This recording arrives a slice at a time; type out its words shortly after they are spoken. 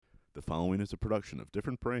The following is a production of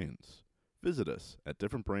Different Brains. Visit us at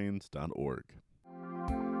differentbrains.org.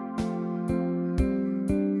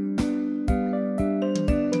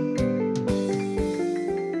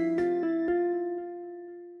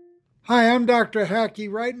 Hi, I'm Dr. Hackie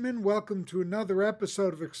Reitman. Welcome to another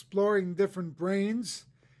episode of Exploring Different Brains.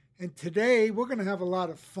 And today we're going to have a lot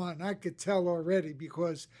of fun. I could tell already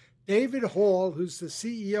because David Hall, who's the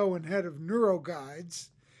CEO and head of NeuroGuides,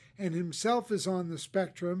 and himself is on the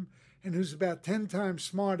spectrum, and who's about 10 times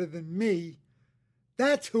smarter than me,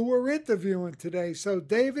 that's who we're interviewing today. So,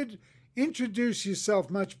 David, introduce yourself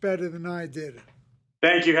much better than I did.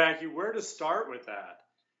 Thank you, Hackie. Where to start with that?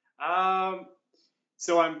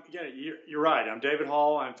 You're right. I'm David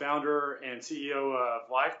Hall. I'm founder and CEO of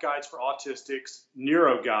Life Guides for Autistics,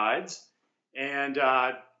 NeuroGuides. And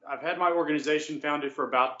I've had my organization founded for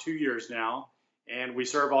about 2 years now, and we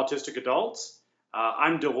serve autistic adults.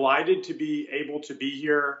 I'm delighted to be able to be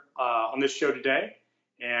here on this show today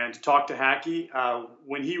and to talk to Hackie.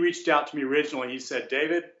 When he reached out to me originally, he said,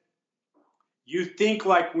 David, you think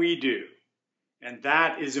like we do, and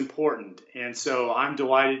that is important. And so I'm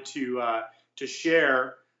delighted to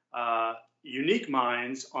share unique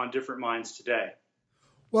minds on different minds today.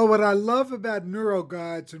 Well, what I love about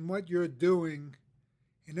NeuroGuides and what you're doing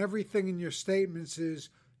and everything in your statements is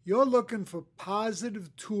you're looking for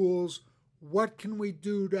positive tools. What can we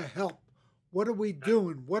do to help? What are we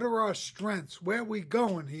doing? What are our strengths? Where are we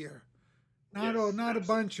going here? Not a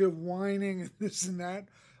bunch of whining and this and that.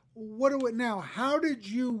 How did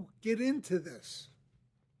you get into this?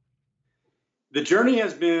 The journey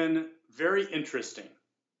has been very interesting.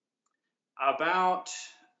 So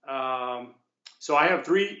I have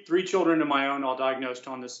three children of my own, all diagnosed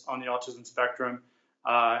on the autism spectrum,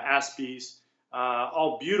 Aspies,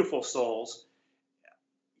 all beautiful souls.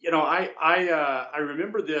 You know, I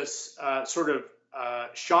remember this sort of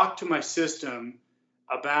shock to my system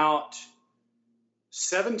about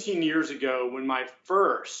 17 years ago when my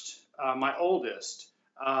oldest,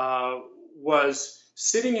 was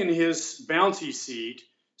sitting in his bouncy seat,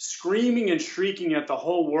 screaming and shrieking at the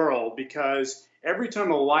whole world because every time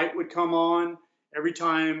a light would come on, every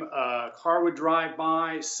time a car would drive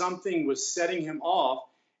by, something was setting him off,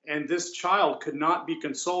 and this child could not be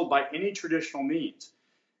consoled by any traditional means.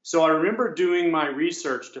 So I remember doing my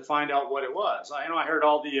research to find out what it was. I heard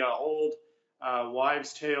all the old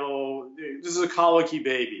wives' tale, this is a colicky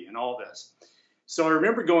baby and all this. So I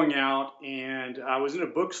remember going out, and I was in a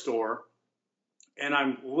bookstore, and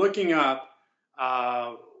I'm looking up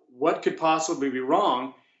what could possibly be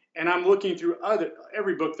wrong, and I'm looking through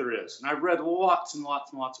every book there is, and I've read lots and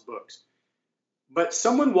lots and lots of books. But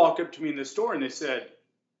someone walked up to me in the store, and they said,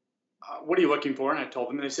 what are you looking for? And I told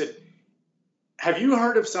them, and they said, have you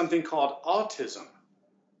heard of something called autism?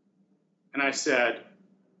 And I said,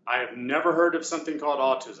 I have never heard of something called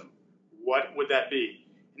autism. What would that be?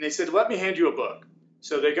 And they said, let me hand you a book.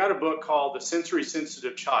 So they got a book called The Sensory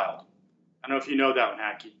Sensitive Child. I don't know if you know that one,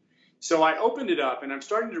 Hackie. So I opened it up, and I'm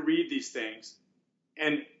starting to read these things.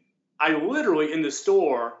 And I literally, in the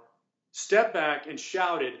store, stepped back and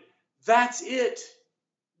shouted, that's it.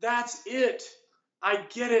 That's it. I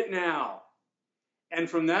get it now. And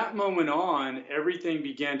from that moment on, everything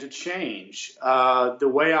began to change. The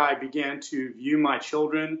way I began to view my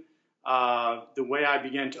children, the way I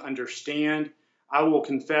began to understand. I will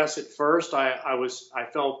confess at first, I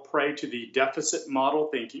fell prey to the deficit model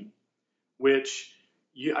thinking, which,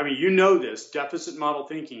 you know this, deficit model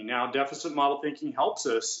thinking. Now, deficit model thinking helps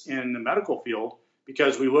us in the medical field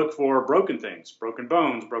because we look for broken things, broken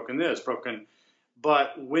bones, broken this, broken.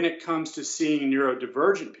 But when it comes to seeing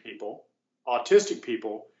neurodivergent people, autistic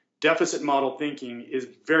people, deficit model thinking is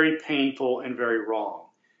very painful and very wrong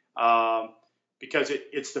because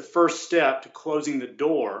it's the first step to closing the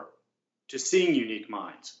door to seeing unique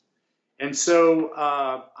minds. And so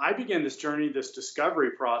I began this journey, this discovery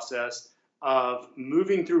process of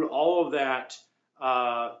moving through all of that,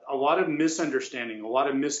 a lot of misunderstanding, a lot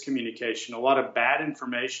of miscommunication, a lot of bad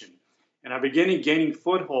information. And I began gaining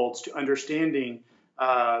footholds to understanding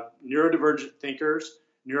neurodivergent thinkers,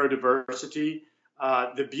 neurodiversity,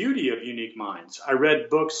 the beauty of unique minds. I read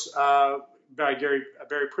books by Barry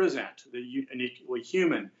Prisant, The Uniquely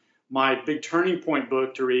Human. My big turning point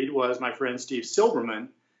book to read was my friend Steve Silberman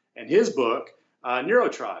and his book,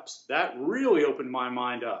 Neurotribes. That really opened my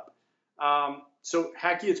mind up. So,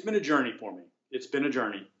 Hackie, it's been a journey for me. It's been a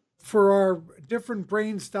journey. For our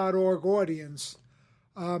differentbrains.org audience,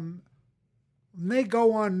 when they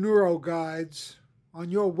go on NeuroGuides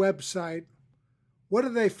on your website, what do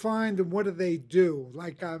they find and what do they do?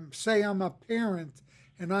 Like, say I'm a parent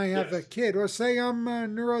and I have a kid, or say I'm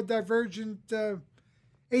neurodivergent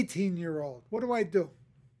 18-year-old? What do I do?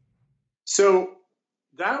 So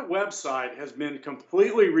that website has been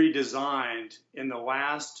completely redesigned in the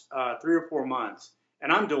last 3 or 4 months.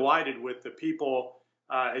 And I'm delighted with the people,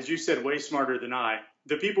 as you said, way smarter than I.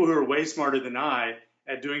 The people who are way smarter than I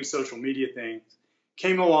at doing social media things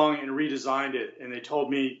came along and redesigned it. And they told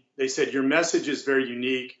me, they said, your message is very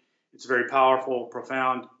unique. It's very powerful,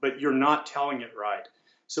 profound, but you're not telling it right.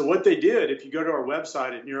 So what they did, if you go to our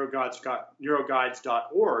website at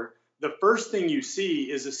neuroguides.org, the first thing you see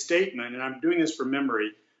is a statement, and I'm doing this from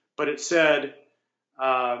memory, but it said,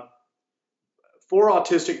 for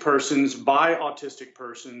autistic persons, by autistic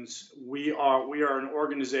persons, we are an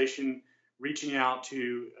organization reaching out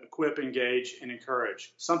to equip, engage, and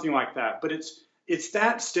encourage, something like that. But it's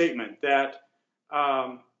that statement that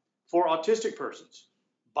for autistic persons,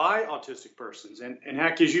 by autistic persons, and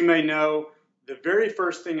heck, as you may know, the very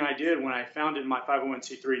first thing I did when I founded my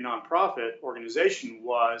 501c3 nonprofit organization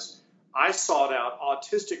was I sought out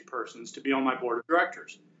autistic persons to be on my board of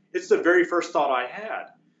directors. It's the very first thought I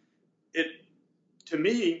had. To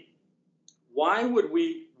me, why would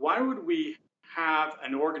we have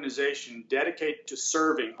an organization dedicated to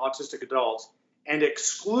serving autistic adults and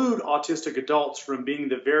exclude autistic adults from being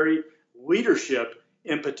the very leadership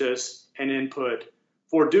impetus and input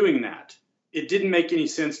for doing that? It didn't make any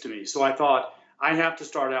sense to me. So I thought I have to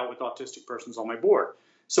start out with autistic persons on my board.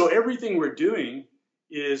 So everything we're doing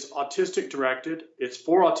is autistic directed. It's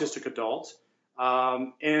for autistic adults.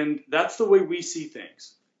 And that's the way we see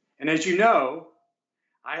things. And as you know,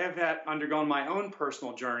 I have undergone my own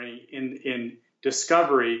personal journey in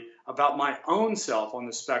discovery about my own self on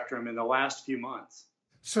the spectrum in the last few months.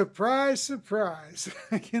 Surprise, surprise.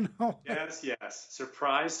 Yes.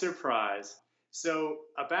 Surprise, surprise. So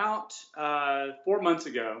about 4 months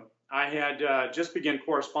ago, I had just begun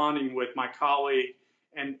corresponding with my colleague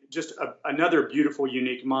and just another beautiful,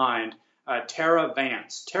 unique mind, Tara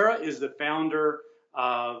Vance. Tara is the founder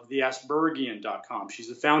of theaspergian.com. She's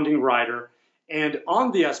the founding writer. And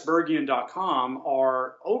on theaspergian.com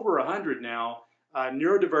are over 100 now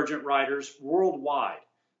neurodivergent writers worldwide.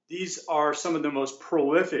 These are some of the most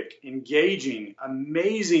prolific, engaging,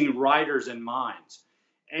 amazing writers and minds.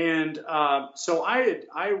 And so I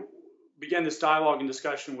began this dialogue and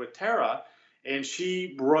discussion with Tara, and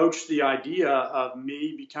she broached the idea of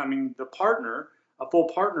me becoming the partner, a full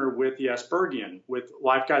partner with the Aspergian, with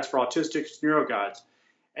Life Guides for Autistics, NeuroGuides.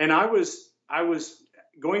 And I was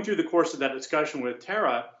going through the course of that discussion with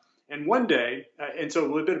Tara, and one day, and so a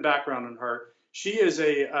little bit of background on her, she is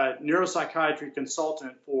a neuropsychiatry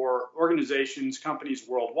consultant for organizations, companies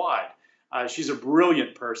worldwide. She's a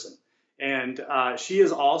brilliant person, and she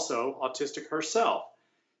is also autistic herself.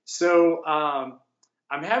 So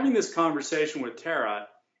I'm having this conversation with Tara,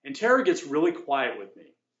 and Tara gets really quiet with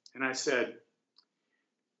me. And I said,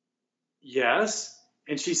 yes.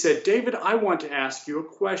 And she said, David, I want to ask you a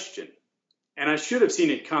question. And I should have seen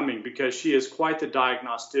it coming because she is quite the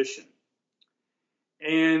diagnostician.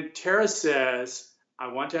 And Tara says, I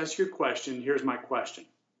want to ask you a question. Here's my question.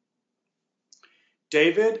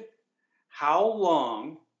 David, how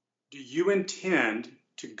long do you intend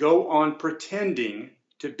to go on pretending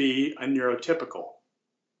to be a neurotypical?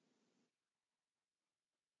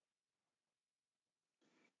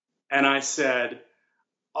 And I said,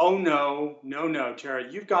 oh, no, Tara,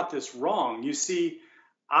 you've got this wrong. You see,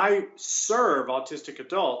 I serve autistic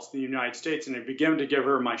adults in the United States, and I began to give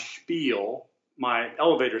her my spiel, my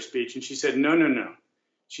elevator speech, and she said, no.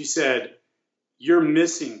 She said, you're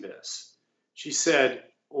missing this. She said,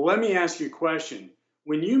 let me ask you a question.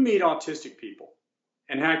 When you meet autistic people,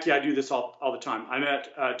 and Hacky, I do this all the time. I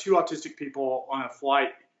met 2 autistic people on a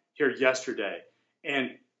flight here yesterday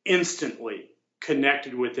and instantly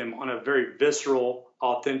connected with them on a very visceral,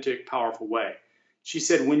 authentic, powerful way. She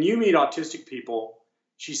said, when you meet autistic people,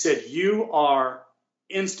 she said, you are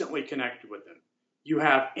instantly connected with them. You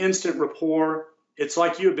have instant rapport. It's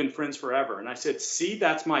like you have been friends forever. And I said, see,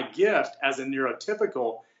 that's my gift as a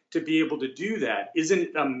neurotypical to be able to do that. Isn't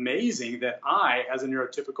it amazing that I, as a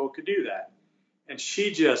neurotypical, could do that? And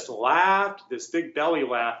she just laughed, this big belly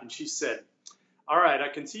laugh, and she said, all right, I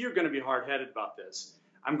can see you're going to be hard-headed about this.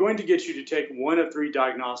 I'm going to get you to take one of 3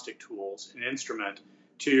 diagnostic tools, an instrument,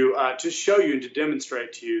 to show you and to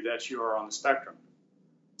demonstrate to you that you are on the spectrum.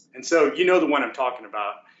 And so you know the one I'm talking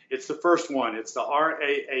about. It's the first one. It's the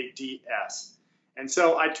RAADS. And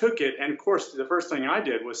so I took it, and of course, the first thing I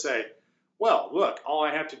did was say, well, look, all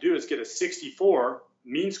I have to do is get a 64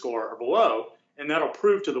 mean score or below, and that'll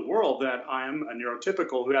prove to the world that I am a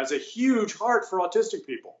neurotypical who has a huge heart for autistic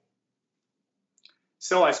people.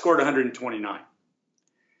 So I scored 129,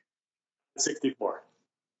 64.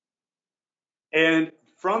 And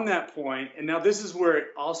from that point, and now this is where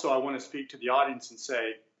also I want to speak to the audience and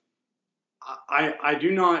say, I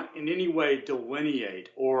do not in any way delineate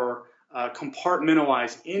or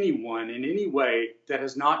compartmentalize anyone in any way that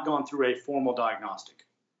has not gone through a formal diagnostic.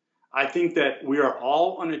 I think that we are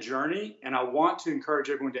all on a journey, and I want to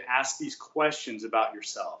encourage everyone to ask these questions about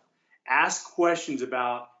yourself. Ask questions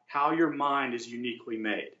about how your mind is uniquely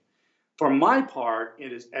made. For my part,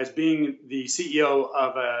 it is, as being the CEO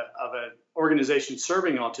of an organization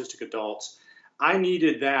serving autistic adults, I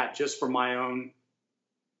needed that just for my own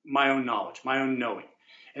knowledge, my own knowing.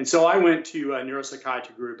 And so I went to a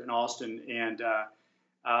neuropsychiatry group in Austin, and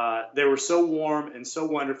they were so warm and so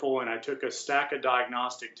wonderful. And I took a stack of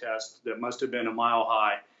diagnostic tests that must have been a mile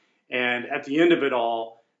high. And at the end of it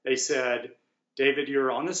all, they said, David,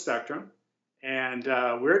 you're on the spectrum, and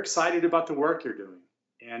we're excited about the work you're doing.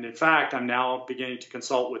 And in fact, I'm now beginning to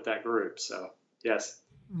consult with that group. So, yes.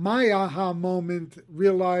 My aha moment,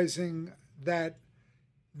 realizing that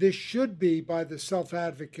this should be by the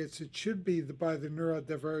self-advocates, it should be by the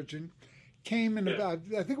neurodivergent, came in about,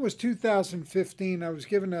 I think it was 2015. I was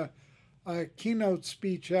given a keynote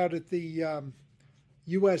speech out at the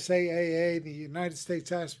USAAA, the United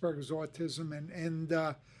States Asperger's Autism,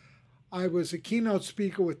 and I was a keynote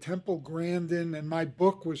speaker with Temple Grandin, and my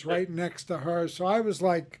book was right next to her. So I was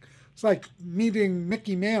like, it's like meeting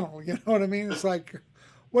Mickey Mantle, you know what I mean? It's like,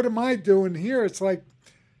 what am I doing here? It's like,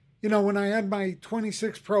 you know, when I had my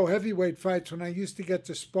 26 pro heavyweight fights, when I used to get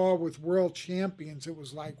to spar with world champions, it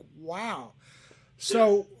was like, wow.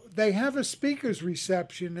 So they have a speaker's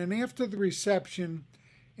reception, and after the reception,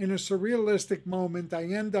 in a surrealistic moment, I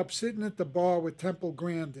end up sitting at the bar with Temple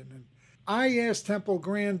Grandin. And I asked Temple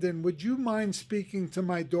Grandin, would you mind speaking to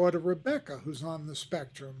my daughter, Rebecca, who's on the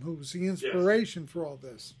spectrum, who's the inspiration for all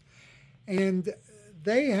this? And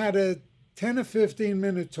they had a 10 or 15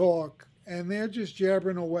 minute talk, and they're just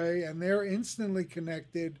jabbering away, and they're instantly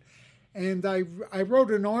connected. And I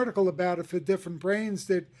wrote an article about it for Different Brains,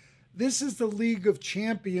 that this is the League of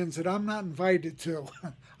Champions that I'm not invited to.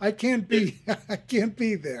 I can't be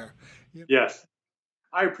there. Yes.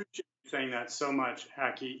 I appreciate you saying that so much,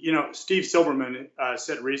 Hackie. You know, Steve Silberman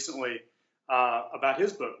said recently about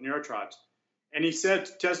his book, Neurotribes, and he said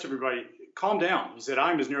to test everybody, calm down. He said,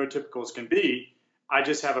 I'm as neurotypical as can be. I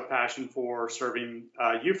just have a passion for serving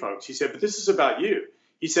you folks. He said, but this is about you.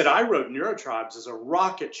 He said, I wrote Neurotribes as a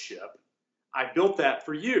rocket ship. I built that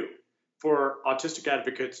for you, for autistic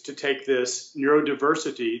advocates to take this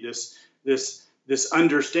neurodiversity, this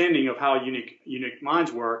understanding of how unique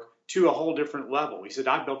minds work to a whole different level. He said,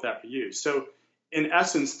 I built that for you. So in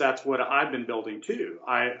essence, that's what I've been building too.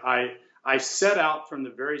 I set out from the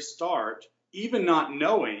very start, even not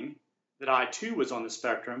knowing that I too was on the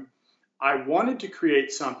spectrum. I wanted to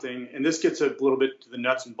create something, and this gets a little bit to the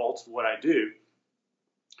nuts and bolts of what I do.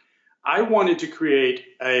 I wanted to create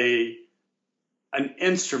an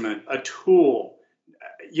instrument, a tool.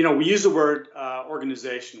 You know, we use the word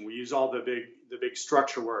organization. We use all the big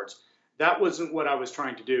structure words. That wasn't what I was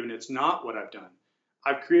trying to do, and it's not what I've done.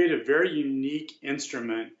 I've created a very unique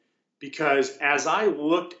instrument because as I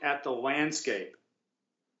looked at the landscape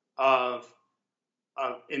of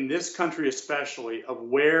in this country especially, of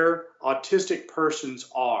where autistic persons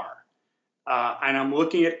are, and I'm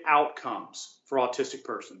looking at outcomes for autistic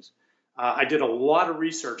persons. I did a lot of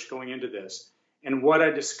research going into this, and what I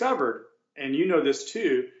discovered, and you know this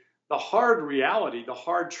too, the hard reality, the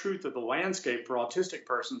hard truth of the landscape for autistic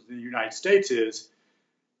persons in the United States is,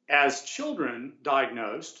 as children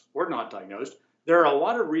diagnosed or not diagnosed, there are a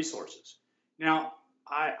lot of resources. Now,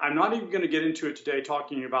 I'm not even going to get into it today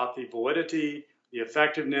talking about the validity, the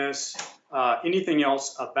effectiveness, anything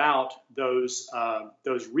else about those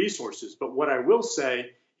resources. But what I will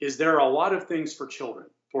say is there are a lot of things for children,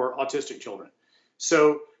 for autistic children.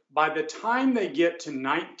 So by the time they get to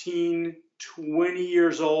 19, 20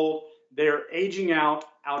 years old, they're aging out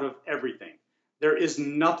of everything. There is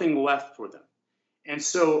nothing left for them. And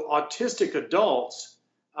so autistic adults,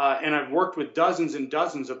 and I've worked with dozens and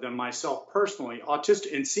dozens of them myself personally,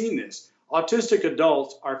 and seen this, autistic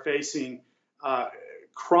adults are facing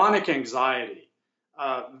chronic anxiety,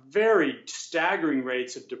 very staggering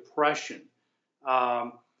rates of depression.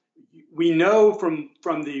 We know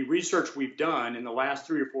from the research we've done in the last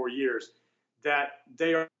 3 or 4 years that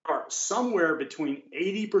they are somewhere between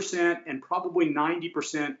 80% and probably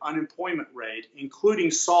 90% unemployment rate,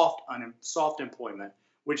 including soft employment,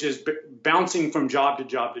 which is bouncing from job to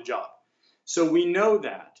job to job. So we know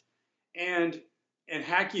that. And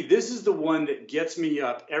Hackie, this is the one that gets me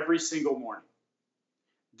up every single morning.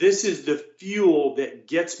 This is the fuel that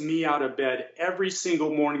gets me out of bed every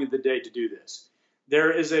single morning of the day to do this.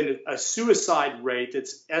 there is a suicide rate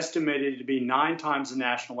that's estimated to be 9 times the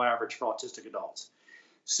national average for autistic adults.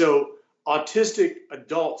 So autistic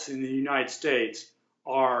adults in the United States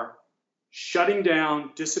are shutting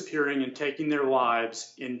down, disappearing, and taking their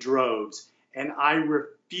lives in droves, and I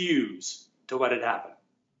refuse to let it happen.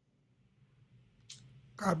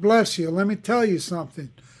 God bless you. Let me tell you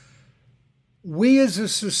something. We as a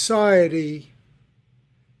society,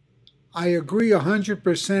 I agree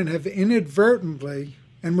 100%, have inadvertently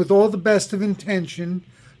and with all the best of intention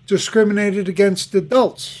discriminated against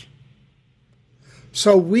adults.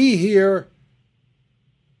 So we here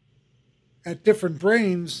at Different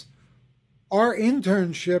Brains, our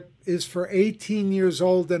internship is for 18 years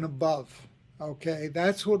old and above. Okay,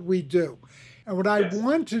 that's what we do. And what I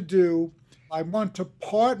want to do, I want to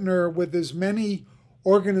partner with as many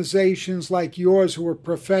organizations like yours who are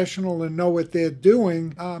professional and know what they're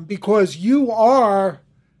doing, because you are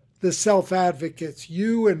the self-advocates,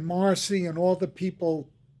 you and Marcy and all the people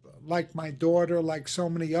like my daughter, like so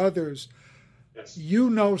many others. Yes. You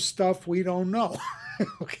know stuff we don't know.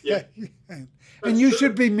 Okay. Yeah. And you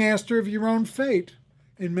should be master of your own fate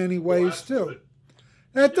in many ways too.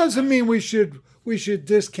 That doesn't mean we should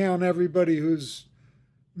discount everybody who's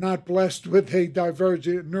not blessed with a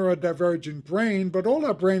neurodivergent brain, but all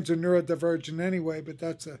our brains are neurodivergent anyway, but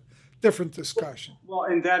that's a different discussion. Well,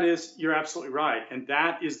 and that is, you're absolutely right. And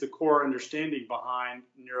that is the core understanding behind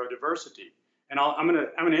neurodiversity. And I'm going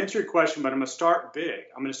to answer your question, but I'm going to start big.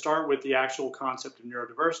 I'm going to start with the actual concept of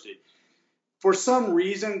neurodiversity. For some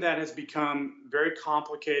reason, that has become very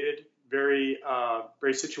complicated, very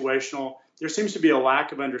situational. There seems to be a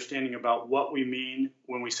lack of understanding about what we mean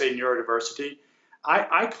when we say neurodiversity.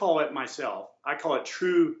 I call it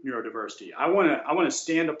true neurodiversity. I want to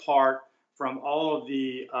stand apart from all of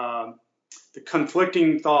the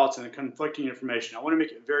conflicting thoughts and the conflicting information. I want to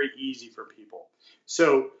make it very easy for people.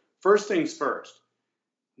 So first things first,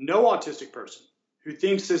 no autistic person who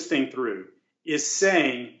thinks this thing through is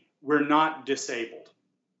saying we're not disabled.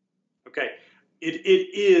 Okay, it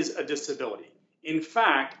is a disability. In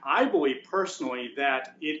fact, I believe personally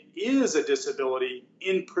that it is a disability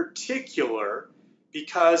in particular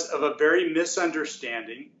because of a very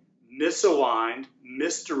misunderstanding, misaligned,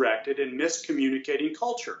 misdirected, and miscommunicating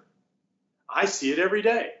culture. I see it every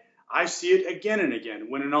day. I see it again and again.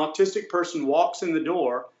 When an autistic person walks in the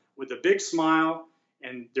door with a big smile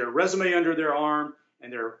and their resume under their arm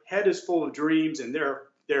and their head is full of dreams and they're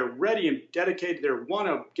ready and dedicated, they want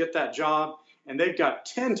to get that job, and they've got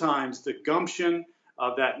 10 times the gumption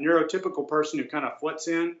of that neurotypical person who kind of flits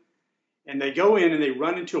in, and they go in and they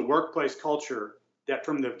run into a workplace culture that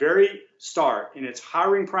from the very start, in its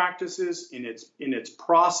hiring practices, in its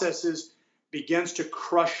processes, begins to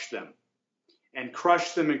crush them and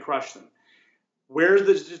crush them and crush them. Where's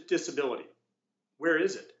the disability? Where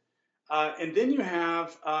is it? And then you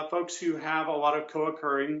have folks who have a lot of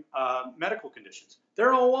co-occurring medical conditions.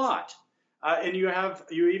 There are a lot. And you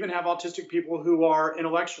even have autistic people who are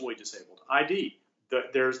intellectually disabled, ID.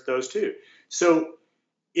 There's those too. So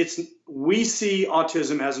we see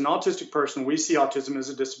autism as an autistic person, we see autism as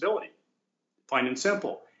a disability, plain and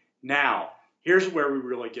simple. Now, here's where we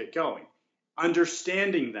really get going.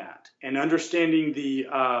 Understanding that and understanding the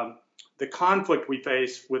conflict we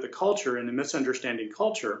face with the culture and the misunderstanding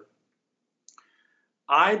culture,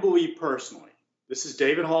 I believe personally, this is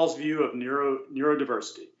David Hall's view of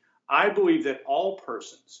neurodiversity, I believe that all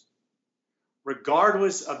persons,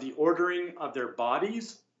 regardless of the ordering of their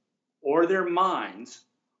bodies or their minds,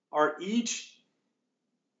 are each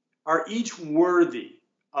worthy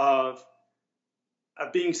of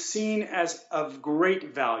being seen as of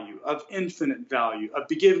great value, of infinite value, of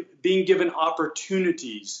being given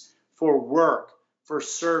opportunities for work, for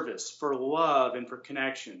service, for love, and for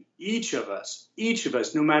connection. Each of us,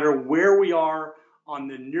 no matter where we are on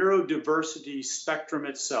the neurodiversity spectrum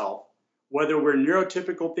itself, whether we're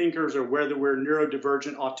neurotypical thinkers or whether we're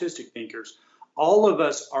neurodivergent autistic thinkers, all of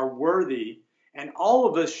us are worthy and all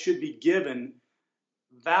of us should be given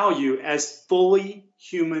value as fully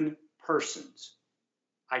human persons.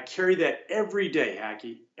 I carry that every day,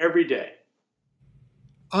 Hackie, every day.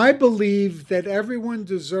 I believe that everyone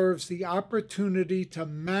deserves the opportunity to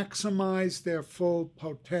maximize their full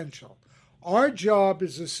potential. Our job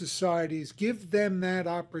as a society is give them that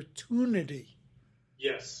opportunity.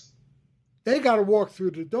 Yes. They got to walk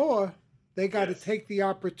through the door. They got to Yes. take the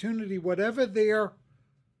opportunity, whatever their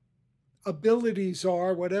abilities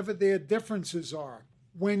are, whatever their differences are.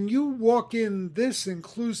 When you walk in this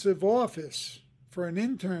inclusive office for an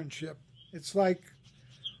internship, it's like,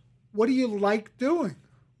 what do you like doing?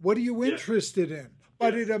 What are you interested in?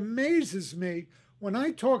 But it amazes me when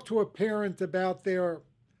I talk to a parent about their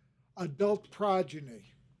adult progeny,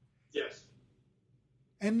 Yes.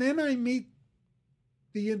 and then I meet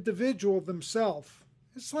the individual themselves,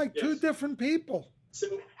 it's like two Yes. different people.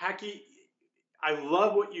 So, Hacky, I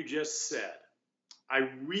love what you just said. I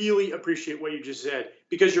really appreciate what you just said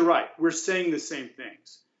because you're right. We're saying the same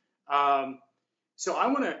things. So I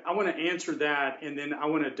want to answer that, and then I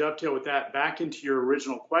want to dovetail with that back into your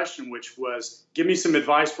original question, which was give me some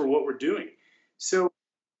advice for what we're doing. So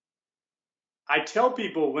I tell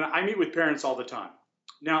people when I meet with parents all the time.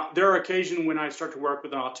 Now there are occasions when I start to work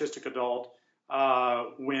with an autistic adult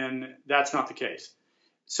when that's not the case.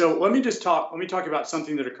 So let me talk about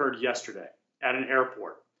something that occurred yesterday at an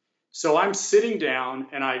airport. So I'm sitting down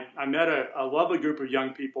and I met a lovely group of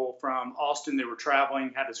young people from Austin. They were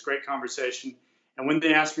traveling, had this great conversation. And when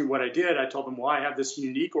they asked me what I did, I told them, well, I have this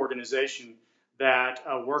unique organization that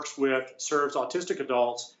serves autistic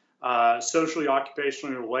adults socially,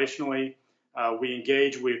 occupationally, relationally. We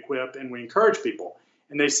engage, we equip, and we encourage people.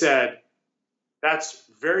 And they said, that's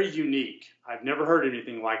very unique. I've never heard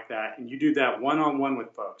anything like that. And you do that one-on-one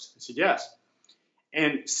with folks. I said, yes.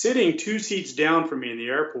 And sitting 2 seats down from me in the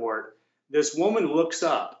airport, this woman looks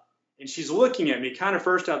up and she's looking at me kind of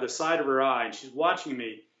first out of the side of her eye and she's watching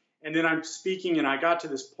me. And then I'm speaking and I got to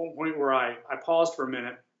this point where I paused for a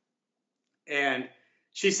minute and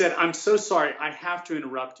she said, I'm so sorry, I have to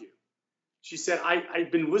interrupt you. She said,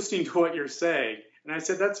 I've been listening to what you're saying. And I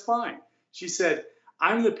said, that's fine. She said,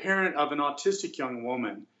 I'm the parent of an autistic young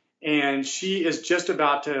woman and she is just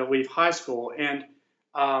about to leave high school. And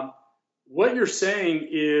what you're saying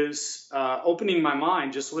is opening my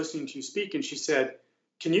mind just listening to you speak. And she said,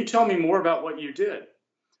 can you tell me more about what you did?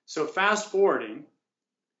 So fast forwarding,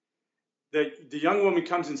 the young woman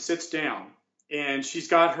comes and sits down and she's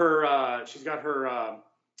got her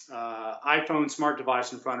iPhone smart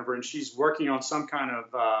device in front of her and she's working on some kind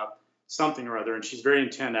of something or other and she's very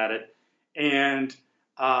intent at it. And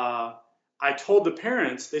I told the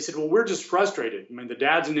parents, they said, well, we're just frustrated. I mean, the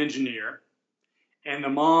dad's an engineer and the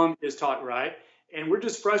mom is taught right. And we're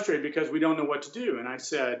just frustrated because we don't know what to do. And I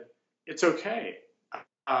said, it's okay.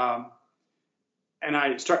 And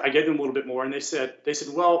I gave them a little bit more and they said,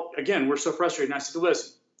 well, again, we're so frustrated. And I said,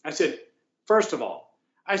 listen, I said, first of all,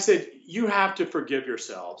 I said, you have to forgive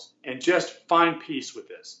yourselves and just find peace with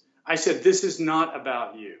this. I said, this is not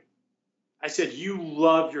about you. I said, you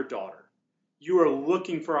love your daughter. You are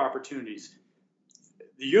looking for opportunities.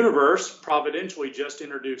 The universe providentially just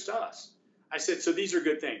introduced us. I said, so these are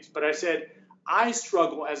good things. But I said, I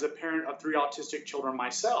struggle as a parent of 3 autistic children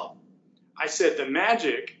myself. I said, the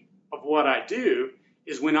magic of what I do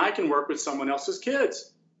is when I can work with someone else's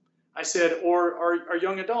kids. I said, or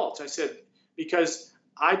young adults. I said, because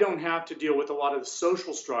I don't have to deal with a lot of the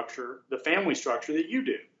social structure, the family structure that you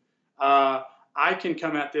do. I can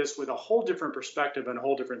come at this with a whole different perspective and a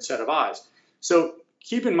whole different set of eyes. So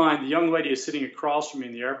keep in mind, the young lady is sitting across from me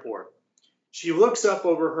in the airport. She looks up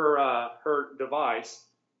over her device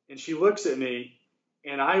and she looks at me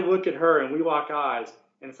and I look at her and we lock eyes.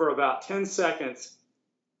 And for about 10 seconds,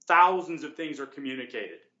 thousands of things are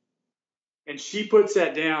communicated. And she puts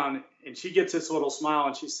that down and she gets this little smile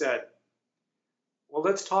and she said, well,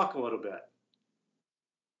 let's talk a little bit.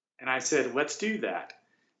 And I said, let's do that.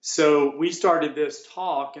 So we started this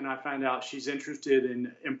talk and I found out she's interested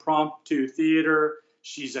in impromptu theater.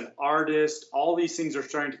 She's an artist. All these things are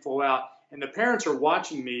starting to flow out. And the parents are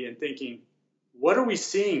watching me and thinking, what are we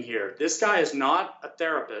seeing here? This guy is not a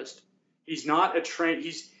therapist. He's not a trained,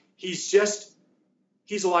 he's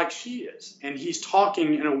like she is. And he's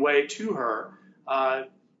talking in a way to her.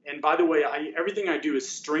 And by the way, everything I do is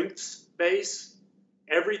strengths-based.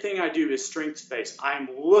 Everything I do is strengths-based. I'm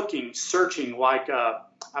looking, searching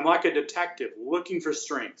I'm like a detective looking for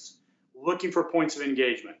strengths, looking for points of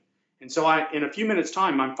engagement. And so in a few minutes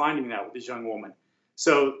time, I'm finding that with this young woman.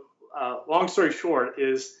 So long story short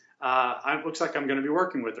is it looks like I'm going to be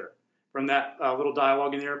working with her from that little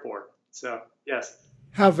dialogue in the airport. So, yes.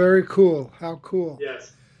 How very cool. How cool.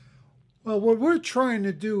 Yes. Well, what we're trying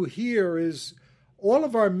to do here is all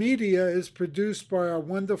of our media is produced by our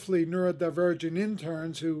wonderfully neurodivergent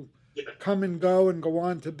interns who come and go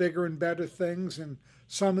on to bigger and better things. And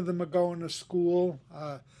some of them are going to school.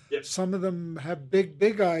 Some of them have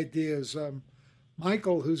big ideas.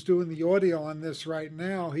 Michael, who's doing the audio on this right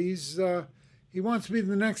now, he wants to be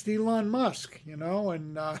the next Elon Musk, and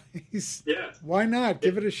why not?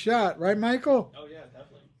 Give it a shot. Right, Michael? Oh, yeah,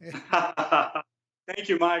 definitely. Thank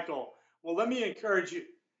you, Michael. Well, let me encourage you.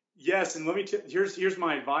 Yes, and let me here's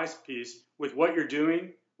my advice piece with what you're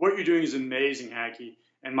doing. What you're doing is amazing, Hacky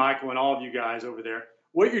and Michael and all of you guys over there.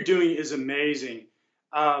 What you're doing is amazing.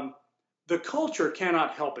 The the culture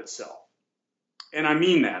cannot help itself. And I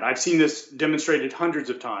mean that. I've seen this demonstrated hundreds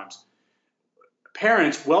of times.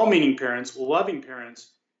 Parents, well-meaning parents, loving parents,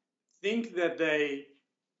 think that they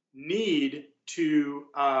need to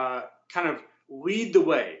kind of lead the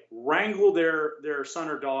way, wrangle their son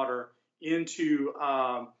or daughter into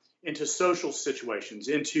social situations,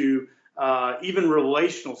 into even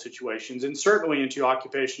relational situations, and certainly into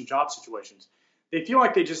occupation job situations. They feel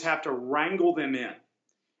like they just have to wrangle them in.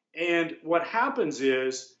 And what happens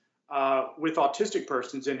is with autistic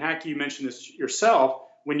persons, and Hackey, you mentioned this yourself,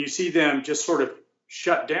 when you see them just sort of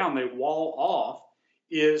shut down, they wall off,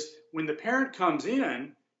 is when the parent comes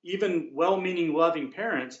in, even well-meaning, loving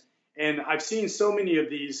parents, and I've seen so many of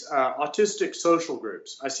these autistic social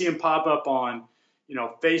groups. I see them pop up on,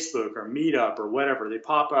 Facebook or Meetup or whatever. They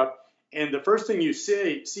pop up, and the first thing you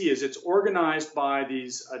see is it's organized by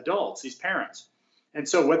these adults, these parents. And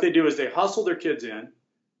so what they do is they hustle their kids in,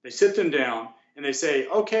 they sit them down, and they say,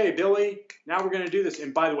 okay, Billy, now we're going to do this.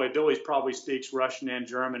 And by the way, Billy probably speaks Russian and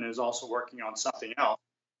German and is also working on something else.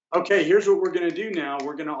 Okay, here's what we're going to do now.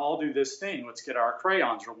 We're going to all do this thing. Let's get our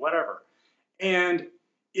crayons or whatever. And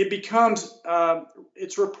it becomes,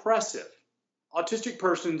 it's repressive. Autistic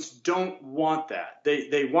persons don't want that.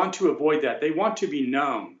 They want to avoid that. They want to be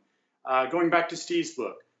known. Going back to Steve's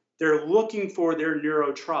book, they're looking for their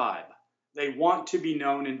neuro tribe. They want to be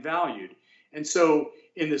known and valued. And so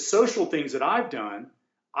in the social things that I've done,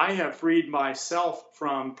 I have freed myself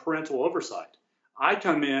from parental oversight. I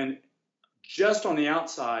come in just on the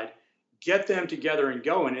outside, get them together and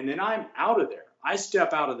going, and then I'm out of there. I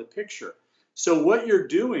step out of the picture. So what you're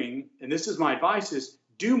doing, and this is my advice, is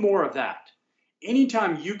do more of that.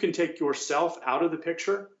 Anytime you can take yourself out of the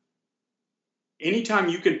picture, anytime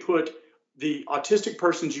you can put the autistic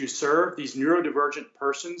persons you serve, these neurodivergent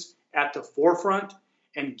persons, at the forefront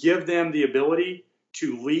and give them the ability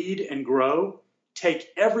to lead and grow, take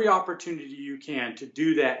every opportunity you can to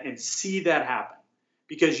do that and see that happen.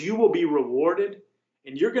 Because you will be rewarded,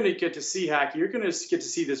 and you're going to get to see, Hackey, you're going to get to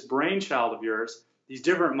see this brainchild of yours, these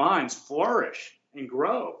different minds flourish and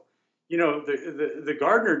grow. The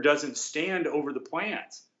gardener doesn't stand over the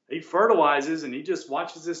plants. He fertilizes and he just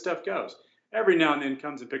watches this stuff goes. Every now and then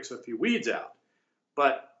comes and picks a few weeds out.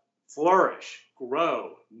 But flourish,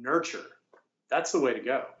 grow, nurture. That's the way to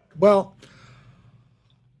go. Well,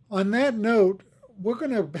 on that note, we're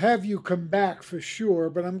going to have you come back for sure,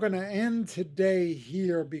 but I'm going to end today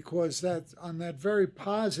here because that's on that very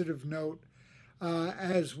positive note,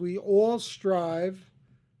 as we all strive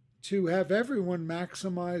to have everyone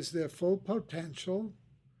maximize their full potential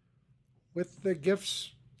with the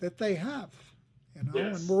gifts that they have,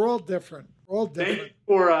 Yes. And we're all different. We're all different. Thank you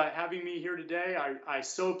for having me here today. I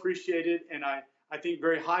so appreciate it, and I think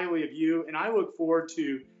very highly of you, and I look forward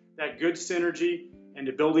to that good synergy and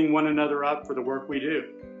to building one another up for the work we do.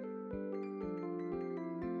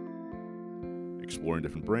 Exploring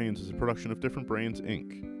Different Brains is a production of Different Brains,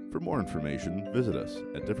 Inc. For more information, visit us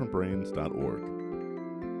at differentbrains.org.